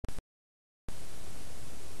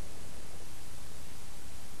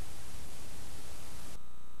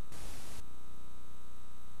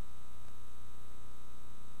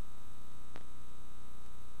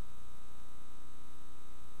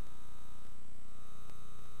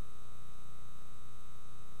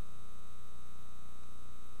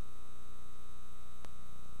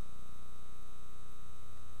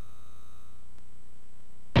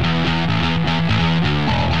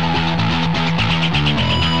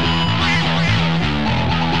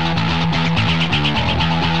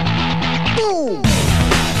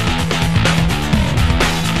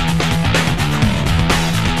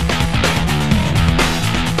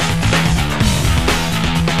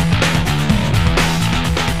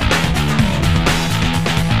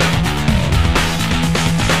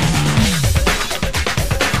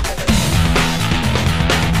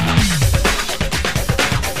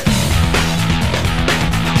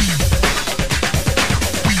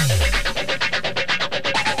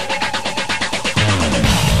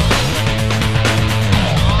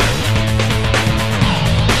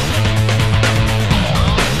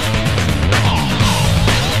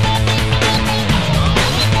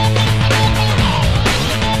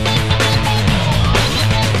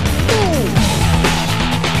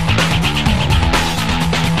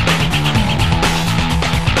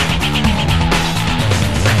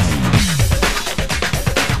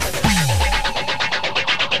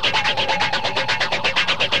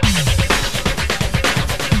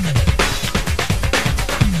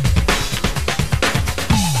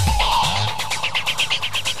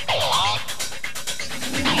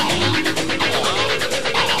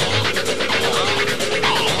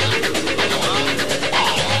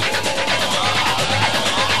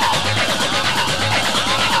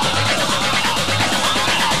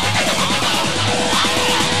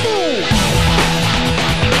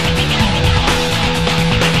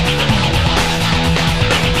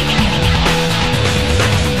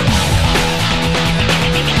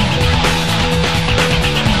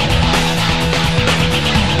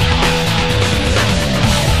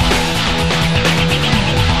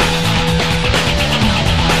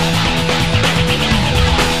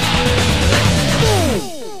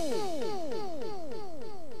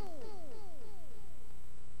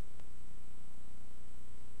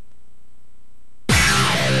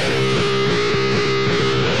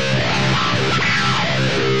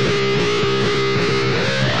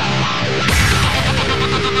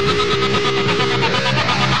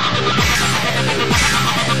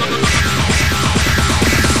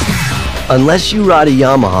Unless you ride a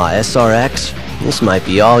Yamaha SRX, this might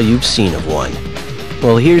be all you've seen of one.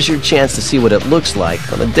 Well, here's your chance to see what it looks like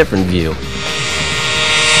from a different view.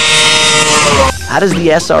 How does the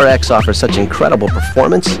SRX offer such incredible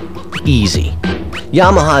performance? Easy.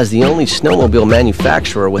 Yamaha is the only snowmobile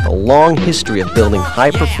manufacturer with a long history of building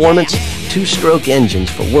high-performance, two-stroke engines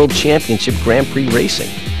for World Championship Grand Prix racing.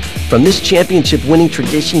 From this championship-winning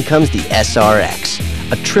tradition comes the SRX,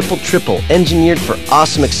 a triple engineered for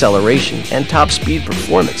awesome acceleration and top speed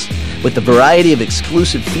performance, with a variety of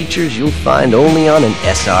exclusive features you'll find only on an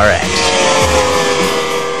SRX.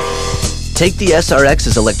 Take the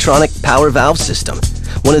SRX's electronic power valve system,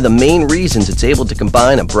 one of the main reasons it's able to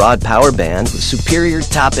combine a broad power band with superior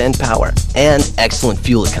top-end power and excellent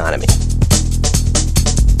fuel economy.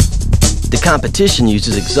 The competition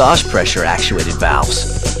uses exhaust pressure actuated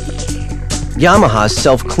valves. Yamaha's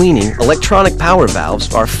self-cleaning electronic power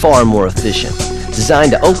valves are far more efficient,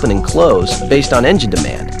 designed to open and close based on engine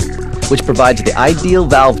demand, which provides the ideal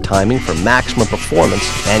valve timing for maximum performance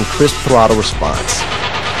and crisp throttle response.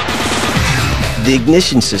 The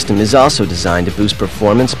ignition system is also designed to boost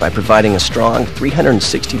performance by providing a strong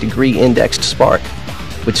 360-degree indexed spark,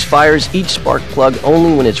 which fires each spark plug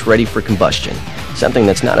only when it's ready for combustion, something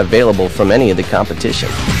that's not available from any of the competition.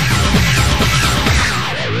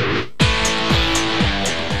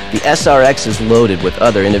 The SRX is loaded with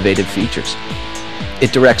other innovative features.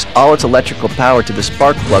 It directs all its electrical power to the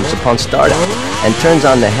spark plugs upon startup and turns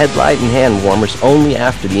on the headlight and hand warmers only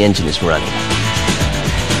after the engine is running.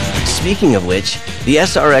 Speaking of which, the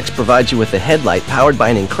SRX provides you with a headlight powered by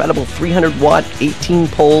an incredible 300-watt,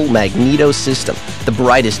 18-pole magneto system, the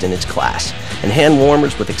brightest in its class, and hand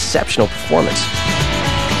warmers with exceptional performance.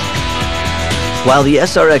 While the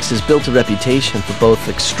SRX has built a reputation for both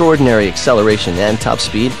extraordinary acceleration and top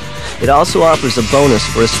speed, it also offers a bonus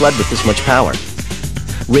for a sled with this much power: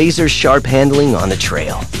 razor-sharp handling on the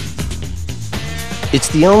trail. It's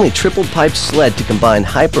the only triple-pipe sled to combine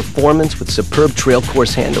high performance with superb trail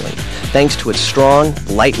course handling, thanks to its strong,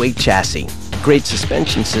 lightweight chassis, great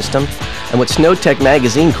suspension system, and what Snowtech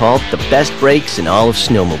magazine called the best brakes in all of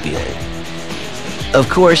snowmobiling. Of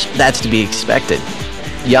course, that's to be expected.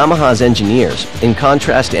 Yamaha's engineers, in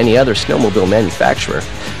contrast to any other snowmobile manufacturer,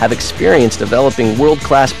 have experience developing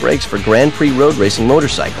world-class brakes for Grand Prix road racing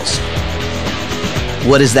motorcycles.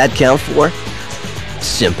 What does that count for?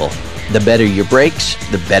 Simple. The better your brakes,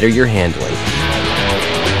 the better your handling.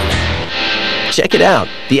 Check it out.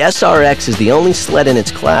 The SRX is the only sled in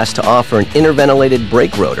its class to offer an interventilated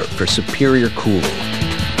brake rotor for superior cooling.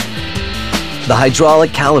 The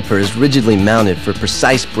hydraulic caliper is rigidly mounted for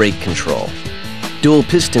precise brake control. Dual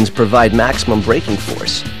pistons provide maximum braking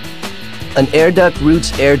force. An air duct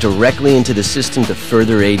routes air directly into the system to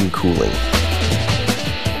further aid in cooling.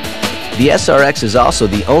 The SRX is also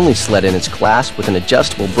the only sled in its class with an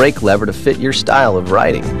adjustable brake lever to fit your style of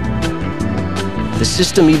riding. The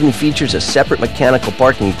system even features a separate mechanical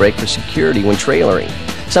parking brake for security when trailering,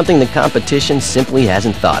 something the competition simply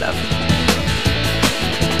hasn't thought of.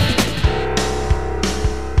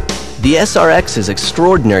 The SRX's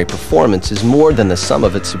extraordinary performance is more than the sum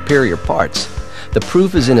of its superior parts. The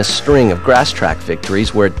proof is in a string of grass track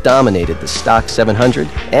victories where it dominated the stock 700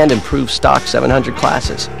 and improved stock 700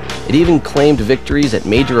 classes. It even claimed victories at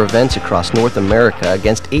major events across North America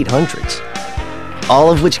against 800s. All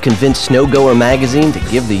of which convinced Snowgoer magazine to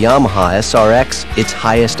give the Yamaha SRX its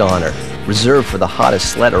highest honor, reserved for the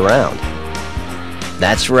hottest sled around.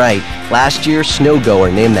 That's right, last year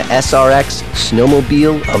Snowgoer named the SRX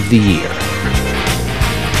Snowmobile of the Year.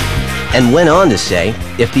 And went on to say,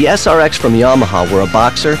 if the SRX from Yamaha were a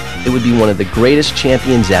boxer, it would be one of the greatest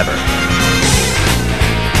champions ever.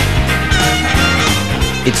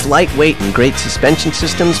 Its lightweight and great suspension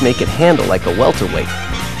systems make it handle like a welterweight.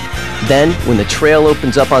 Then, when the trail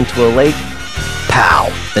opens up onto a lake, pow!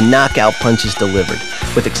 The knockout punch is delivered,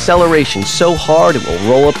 with acceleration so hard it will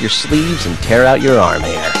roll up your sleeves and tear out your arm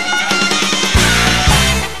hair.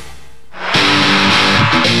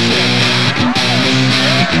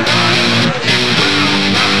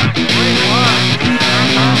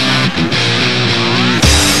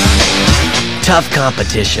 Tough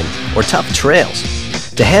competition, or tough trails.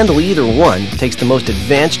 To handle either one takes the most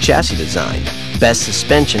advanced chassis design, best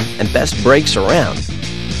suspension, and best brakes around.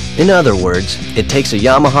 In other words, it takes a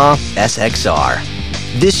Yamaha SXR.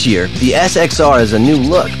 This year, the SXR has a new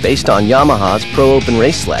look based on Yamaha's Pro Open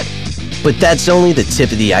race sled. But that's only the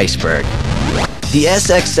tip of the iceberg. The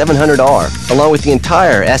SX700R, along with the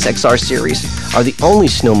entire SXR series, are the only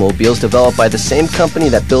snowmobiles developed by the same company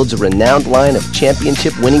that builds a renowned line of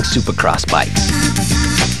championship-winning supercross bikes.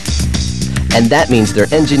 And that means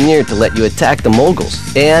they're engineered to let you attack the moguls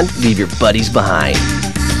and leave your buddies behind.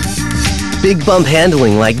 Big bump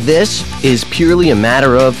handling like this is purely a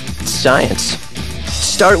matter of science.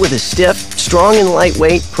 Start with a stiff, strong and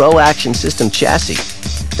lightweight Pro Action System chassis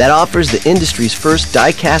that offers the industry's first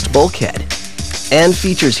die-cast bulkhead and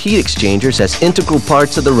features heat exchangers as integral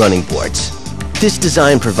parts of the running boards. This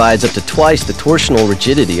design provides up to twice the torsional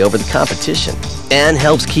rigidity over the competition and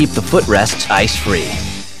helps keep the footrests ice-free.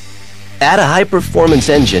 Add a high-performance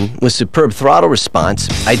engine with superb throttle response,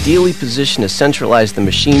 ideally positioned to centralize the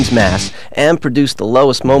machine's mass and produce the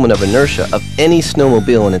lowest moment of inertia of any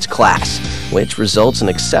snowmobile in its class, which results in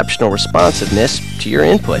exceptional responsiveness to your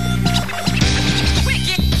input.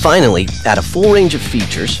 Finally, add a full range of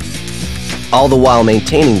features, all the while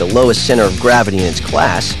maintaining the lowest center of gravity in its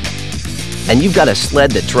class, and you've got a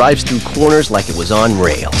sled that drives through corners like it was on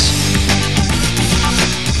rails.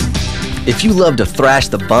 If you love to thrash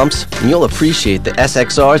the bumps, you'll appreciate the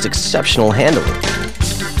SXR's exceptional handling.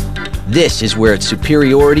 This is where its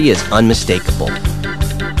superiority is unmistakable.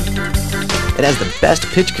 It has the best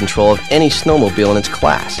pitch control of any snowmobile in its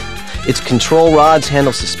class. Its control rods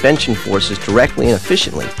handle suspension forces directly and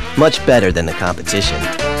efficiently, much better than the competition.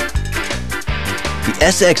 The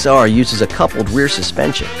SXR uses a coupled rear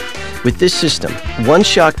suspension. With this system, one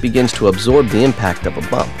shock begins to absorb the impact of a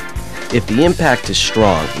bump. If the impact is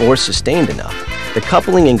strong or sustained enough, the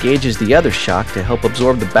coupling engages the other shock to help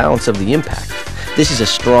absorb the balance of the impact. This is a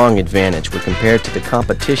strong advantage when compared to the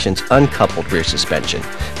competition's uncoupled rear suspension,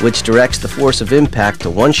 which directs the force of impact to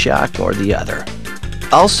one shock or the other.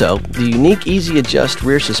 Also, the unique Easy Adjust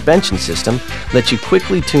rear suspension system lets you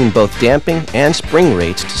quickly tune both damping and spring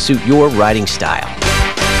rates to suit your riding style.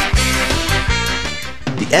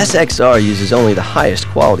 The SXR uses only the highest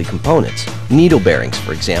quality components. Needle bearings,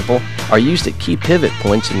 for example, are used at key pivot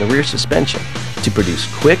points in the rear suspension to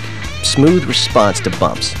produce quick, smooth response to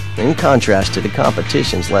bumps, in contrast to the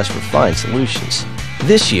competition's less refined solutions.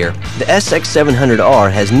 This year, the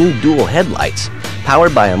SX700R has new dual headlights,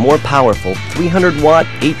 powered by a more powerful 300-watt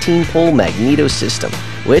 18-pole magneto system,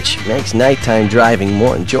 which makes nighttime driving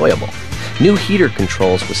more enjoyable. New heater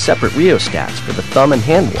controls with separate rheostats for the thumb and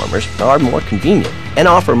hand warmers are more convenient and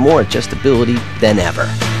offer more adjustability than ever.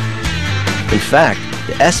 In fact,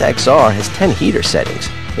 the SXR has 10 heater settings.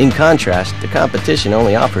 In contrast, the competition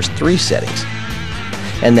only offers 3 settings.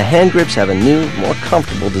 And the hand grips have a new, more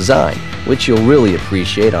comfortable design, which you'll really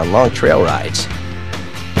appreciate on long trail rides.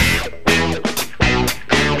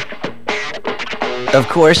 Of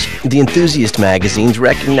course, the enthusiast magazines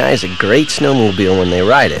recognize a great snowmobile when they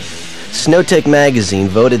ride it. Snowtech magazine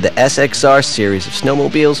voted the SXR series of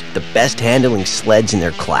snowmobiles the best handling sleds in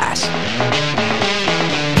their class.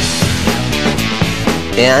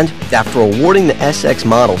 And after awarding the SX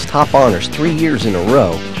models top honors 3 years in a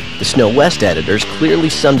row, the Snow West editors clearly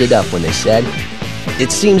summed it up when they said,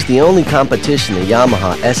 "It seems the only competition the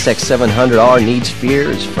Yamaha SX700R needs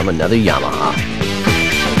fear is from another Yamaha."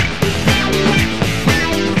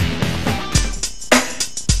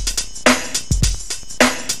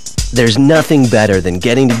 There's nothing better than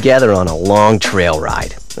getting together on a long trail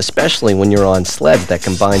ride, especially when you're on sleds that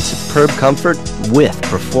combine superb comfort with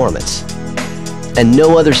performance. And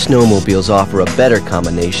no other snowmobiles offer a better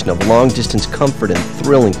combination of long-distance comfort and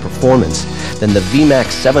thrilling performance than the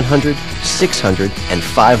VMAX 700, 600, and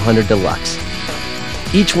 500 Deluxe.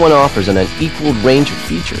 Each one offers an unequaled range of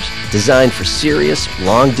features designed for serious,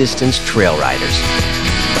 long-distance trail riders.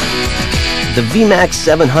 The VMAX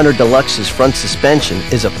 700 Deluxe's front suspension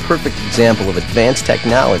is a perfect example of advanced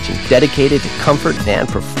technology dedicated to comfort and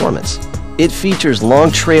performance. It features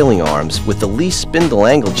long trailing arms with the least spindle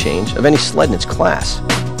angle change of any sled in its class.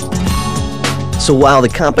 So while the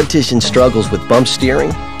competition struggles with bump steering,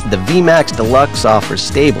 the VMAX Deluxe offers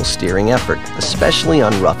stable steering effort, especially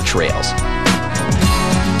on rough trails.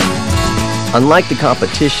 Unlike the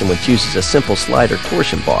competition, which uses a simple slider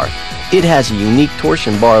torsion bar, it has a unique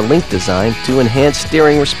torsion bar link design to enhance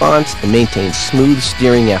steering response and maintain smooth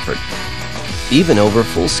steering effort, even over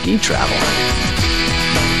full ski travel.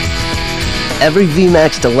 Every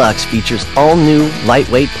VMAX Deluxe features all-new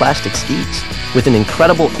lightweight plastic skis with an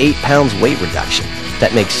incredible 8 pounds weight reduction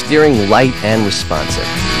that makes steering light and responsive.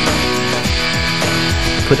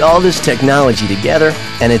 Put all this technology together,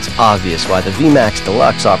 and it's obvious why the VMAX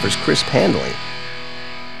Deluxe offers crisp handling,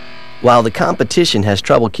 while the competition has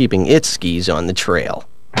trouble keeping its skis on the trail.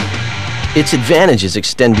 Its advantages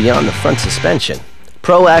extend beyond the front suspension.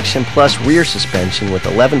 Pro Action Plus rear suspension with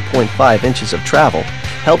 11.5 inches of travel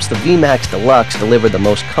helps the VMAX Deluxe deliver the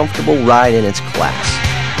most comfortable ride in its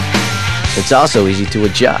class. It's also easy to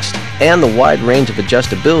adjust, and the wide range of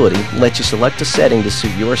adjustability lets you select a setting to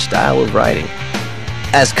suit your style of riding.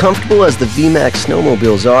 As comfortable as the VMAX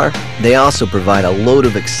snowmobiles are, they also provide a load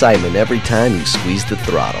of excitement every time you squeeze the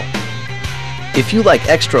throttle. If you like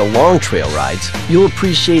extra long trail rides, you'll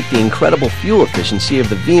appreciate the incredible fuel efficiency of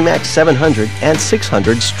the VMAX 700 and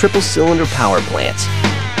 600's triple-cylinder power plants.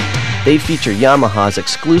 They feature Yamaha's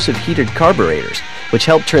exclusive heated carburetors, which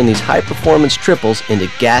help turn these high-performance triples into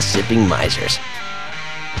gas-sipping misers.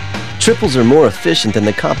 Triples are more efficient than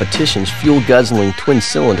the competition's fuel-guzzling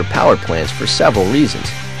twin-cylinder power plants for several reasons.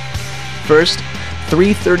 First,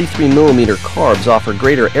 three 33mm carbs offer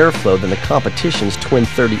greater airflow than the competition's twin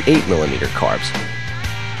 38mm carbs.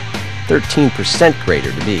 13%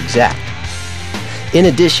 greater to be exact. In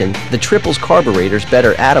addition, the triple's carburetors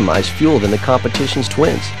better atomize fuel than the competition's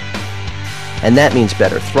twins. And that means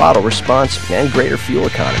better throttle response and greater fuel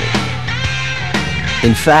economy.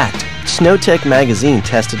 In fact, SnowTech magazine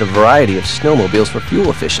tested a variety of snowmobiles for fuel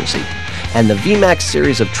efficiency, and the VMAX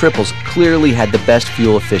series of triples clearly had the best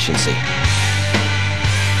fuel efficiency.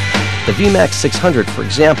 The VMAX 600, for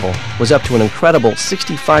example, was up to an incredible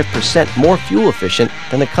 65% more fuel efficient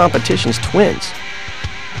than the competition's twins.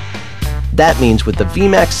 That means with the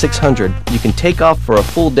VMAX 600, you can take off for a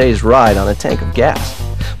full day's ride on a tank of gas,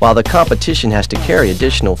 while the competition has to carry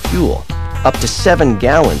additional fuel, up to 7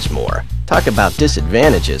 gallons more. Talk about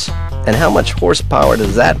disadvantages, and how much horsepower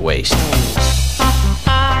does that waste?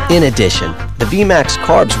 In addition, the VMAX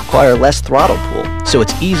carbs require less throttle pull, so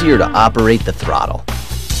it's easier to operate the throttle.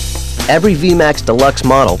 Every VMAX Deluxe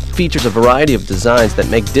model features a variety of designs that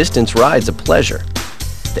make distance rides a pleasure.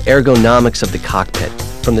 The ergonomics of the cockpit,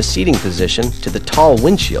 from the seating position to the tall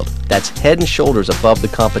windshield that's head and shoulders above the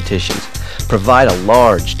competition's, provide a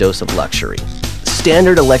large dose of luxury.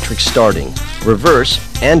 Standard electric starting, reverse,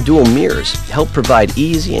 and dual mirrors help provide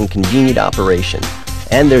easy and convenient operation,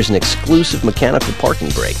 and there's an exclusive mechanical parking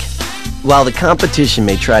brake. While the competition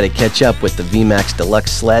may try to catch up with the VMAX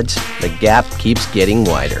Deluxe sleds, the gap keeps getting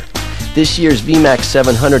wider. This year's VMAX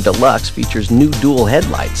 700 Deluxe features new dual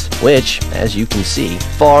headlights, which, as you can see,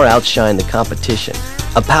 far outshine the competition.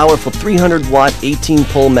 A powerful 300-watt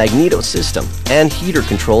 18-pole magneto system, and heater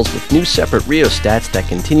controls with new separate rheostats that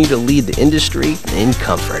continue to lead the industry in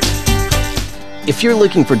comfort. If you're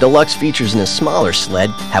looking for deluxe features in a smaller sled,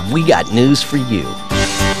 have we got news for you.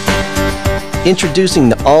 Introducing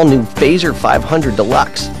the all-new Phaser 500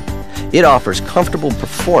 Deluxe. It offers comfortable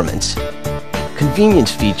performance,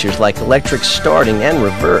 convenience features like electric starting and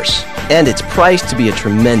reverse, and it's priced to be a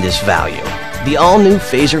tremendous value. The all-new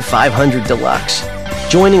Phaser 500 Deluxe,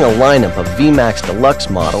 joining a lineup of VMAX Deluxe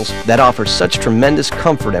models that offer such tremendous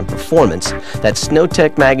comfort and performance that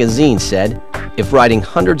SnowTech magazine said, if riding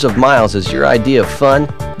hundreds of miles is your idea of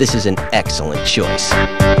fun, this is an excellent choice.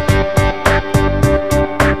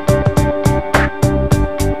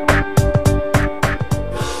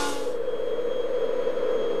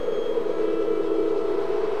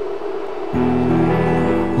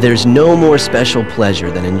 There's no more special pleasure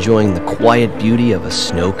than enjoying the quiet beauty of a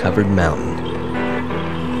snow-covered mountain.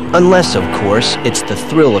 Unless, of course, it's the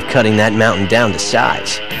thrill of cutting that mountain down to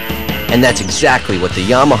size. And that's exactly what the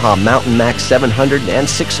Yamaha Mountain Max 700 and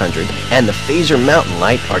 600 and the Phaser Mountain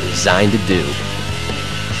Light are designed to do.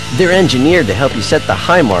 They're engineered to help you set the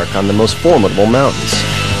high mark on the most formidable mountains.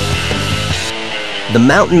 The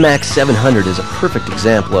Mountain Max 700 is a perfect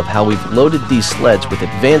example of how we've loaded these sleds with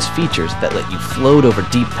advanced features that let you float over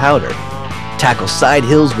deep powder, tackle side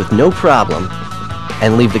hills with no problem,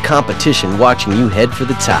 and leave the competition watching you head for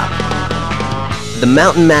the top. The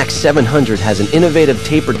Mountain Max 700 has an innovative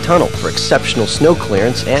tapered tunnel for exceptional snow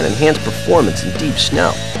clearance and enhanced performance in deep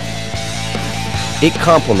snow. It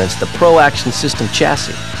complements the Pro Action System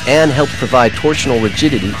chassis and helps provide torsional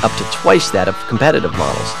rigidity up to twice that of competitive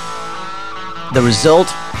models. The result,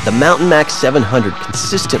 the Mountain Max 700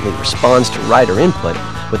 consistently responds to rider input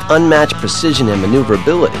with unmatched precision and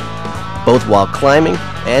maneuverability, both while climbing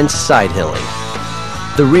and side-hilling.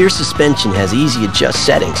 The rear suspension has easy adjust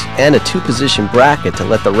settings and a 2-position bracket to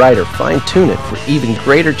let the rider fine-tune it for even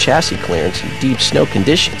greater chassis clearance in deep snow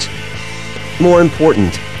conditions. More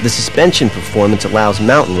important, the suspension performance allows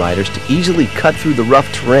mountain riders to easily cut through the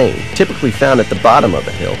rough terrain typically found at the bottom of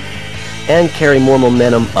a hill and carry more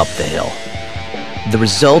momentum up the hill. The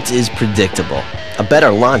result is predictable. A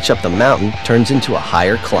better launch up the mountain turns into a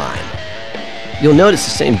higher climb. You'll notice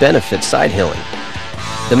the same benefit side-hilling.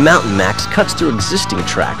 The Mountain Max cuts through existing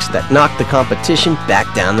tracks that knock the competition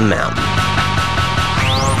back down the mountain.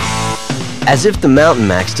 As if the Mountain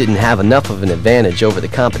Max didn't have enough of an advantage over the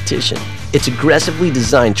competition, its aggressively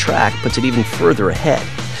designed track puts it even further ahead.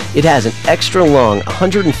 It has an extra long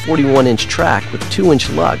 141-inch track with 2-inch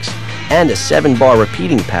lugs and a 7-bar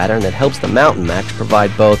repeating pattern that helps the Mountain Max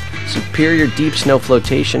provide both superior deep snow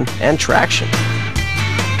flotation and traction.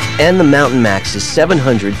 And the Mountain Max's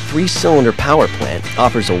 700 3-cylinder power plant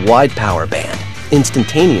offers a wide power band,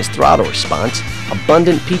 instantaneous throttle response,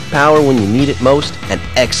 abundant peak power when you need it most, and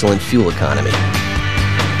excellent fuel economy.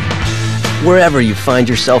 Wherever you find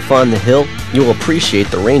yourself on the hill, you'll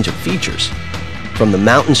appreciate the range of features, from the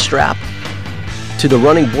mountain strap, to the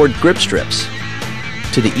running board grip strips,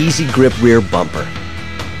 to the easy grip rear bumper,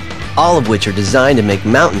 all of which are designed to make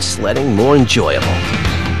mountain sledding more enjoyable.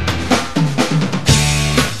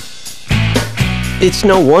 It's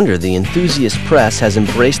no wonder the enthusiast press has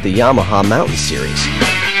embraced the Yamaha Mountain Series.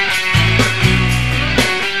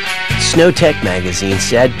 SnowTech magazine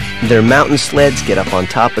said their mountain sleds get up on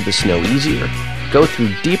top of the snow easier, go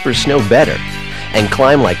through deeper snow better, and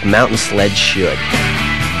climb like mountain sleds should.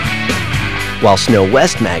 While Snow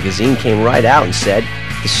West magazine came right out and said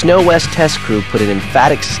the Snow West test crew put an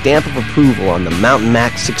emphatic stamp of approval on the Mountain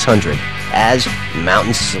Max 600 as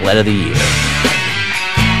Mountain Sled of the Year.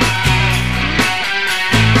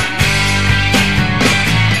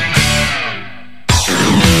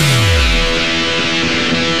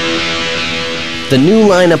 The new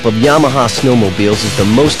lineup of Yamaha snowmobiles is the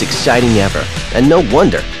most exciting ever, and no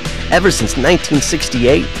wonder. Ever since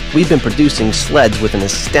 1968, we've been producing sleds with an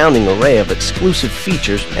astounding array of exclusive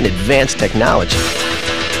features and advanced technology.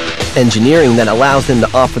 Engineering that allows them to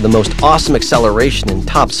offer the most awesome acceleration and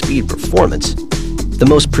top speed performance, the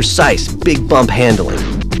most precise big bump handling,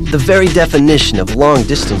 the very definition of long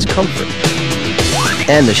distance comfort,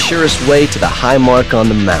 and the surest way to the high mark on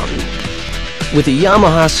the mountain. With a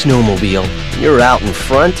Yamaha snowmobile, you're out in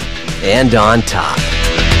front and on top.